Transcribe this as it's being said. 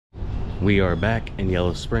We are back in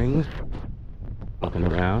Yellow Springs, looking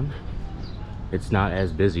around. It's not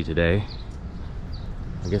as busy today.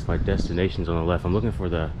 I guess my destination's on the left. I'm looking for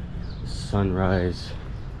the Sunrise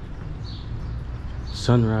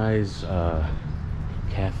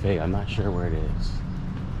Cafe. I'm not sure where it is.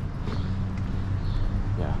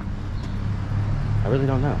 Yeah, I really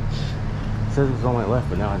don't know. It says it's on my left,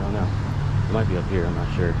 but now I don't know. It might be up here, I'm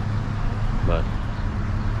not sure. But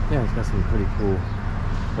yeah, it's got some pretty cool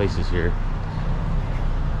places here.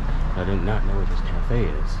 I do not know what this cafe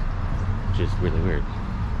is, which is really weird.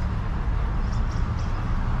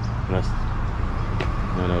 Unless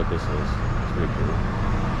I don't know what this is. It's pretty cool.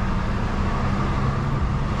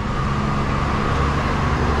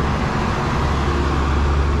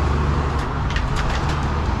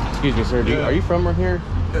 Excuse me, sir. Are you from here?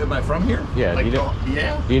 Am I from here? Yeah. Like, do you know?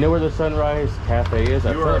 Yeah. Do you know where the Sunrise Cafe is?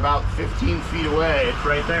 You are about 15 feet away. It's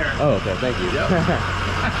right there. Oh, okay. Thank you. Yep.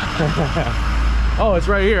 Oh, it's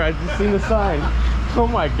right here. I just seen the sign. Oh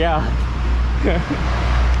my god.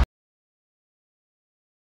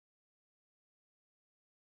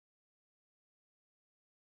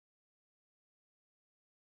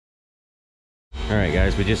 All right,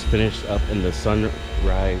 guys. We just finished up in the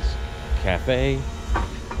Sunrise Cafe.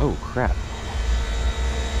 Oh crap.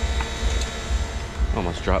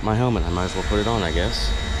 Almost dropped my helmet. I might as well put it on, I guess.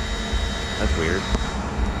 That's weird.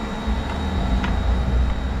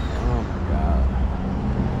 Oh my god.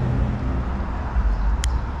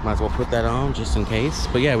 Might as well put that on just in case.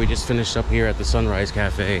 But yeah, we just finished up here at the Sunrise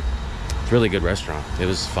Cafe. It's a really good restaurant. It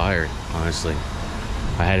was fire, honestly.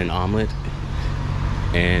 I had an omelet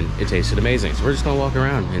and it tasted amazing. So we're just gonna walk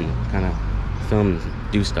around and kind of film and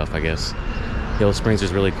do stuff, I guess. Yellow Springs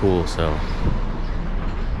is really cool, so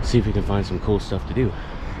see if we can find some cool stuff to do.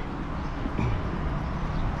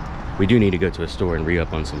 We do need to go to a store and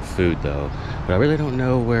re-up on some food though, but I really don't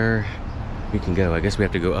know where we can go. I guess we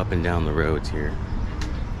have to go up and down the roads here.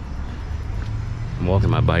 I'm walking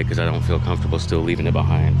my bike because I don't feel comfortable still leaving it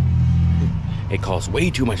behind. It costs way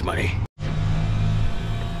too much money.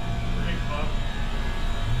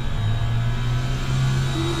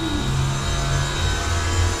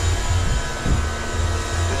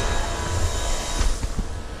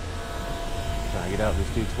 Get out this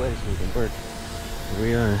dude's way so we can work. Here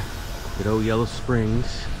we are, good old Yellow Springs.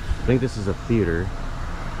 I think this is a theater.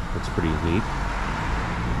 It's pretty neat.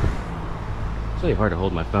 It's really hard to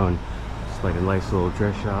hold my phone. It's like a nice little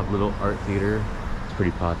dress shop, little art theater. It's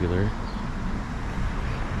pretty popular.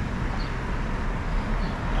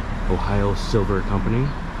 Ohio Silver Company.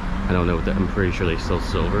 I don't know what that, I'm pretty sure they sell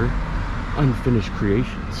silver. Unfinished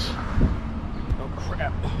Creations. Oh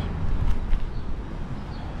crap.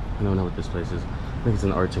 I don't know what this place is. I think it's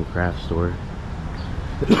an arts and crafts store.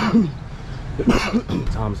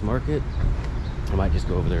 Tom's Market. I might just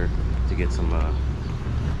go over there to get some,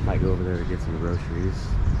 might go over there to get some groceries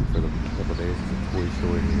for the couple days. It's a toy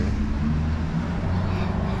store here.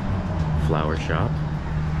 Flower shop.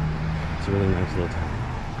 It's a really nice little town.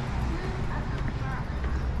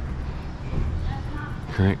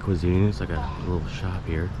 Current Cuisine. It's like a little shop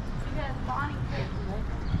here.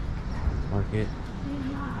 Market.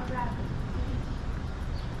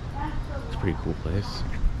 It's a pretty cool place.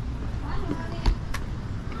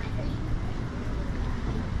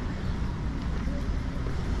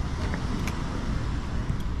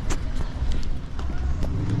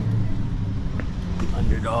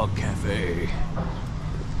 Underdog Cafe.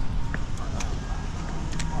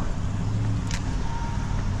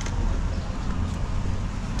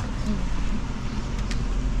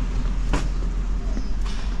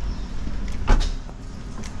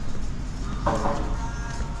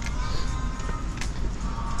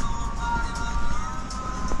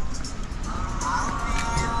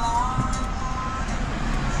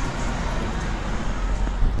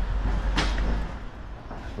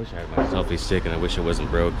 I wish I had my selfie stick and I wish it wasn't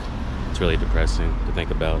broke. It's really depressing to think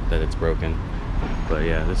about that it's broken. But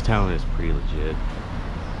yeah, this town is pretty legit.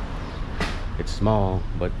 It's small,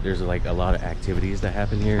 but there's like a lot of activities that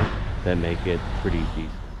happen here that make it pretty decent.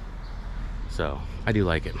 So I do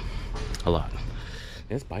like it a lot.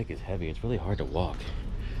 This bike is heavy. It's really hard to walk.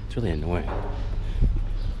 It's really annoying.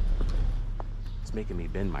 It's making me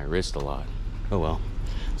bend my wrist a lot. Oh well.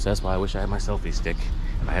 So that's why I wish I had my selfie stick.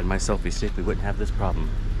 If I had my selfie stick, we wouldn't have this problem.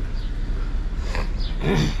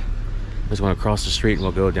 I just want to cross the street and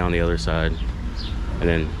we'll go down the other side. And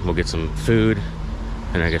then we'll get some food.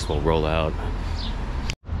 And I guess we'll roll out.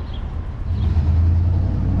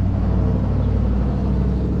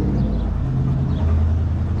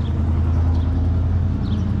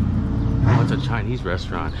 Oh, it's a Chinese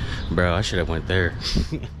restaurant. Bro, I should have went there.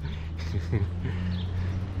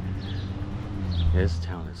 This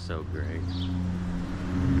town is so great.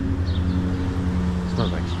 It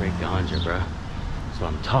smells like straight ganja, bro. That's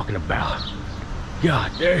what I'm talking about.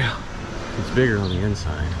 God damn. It's bigger on the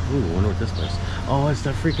inside. Ooh, I wonder what this place. Oh, it's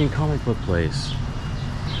that freaking comic book place.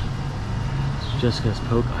 Jessica's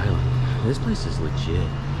Poke Island. This place is legit.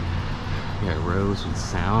 You got Rose and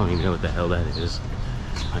Sound. I don't even know what the hell that is.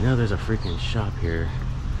 I know there's a freaking shop here.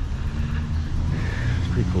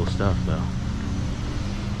 It's pretty cool stuff though.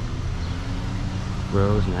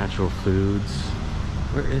 Rose Natural Foods.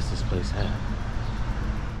 Where is this place at? I'm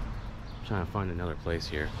trying to find another place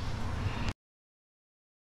here.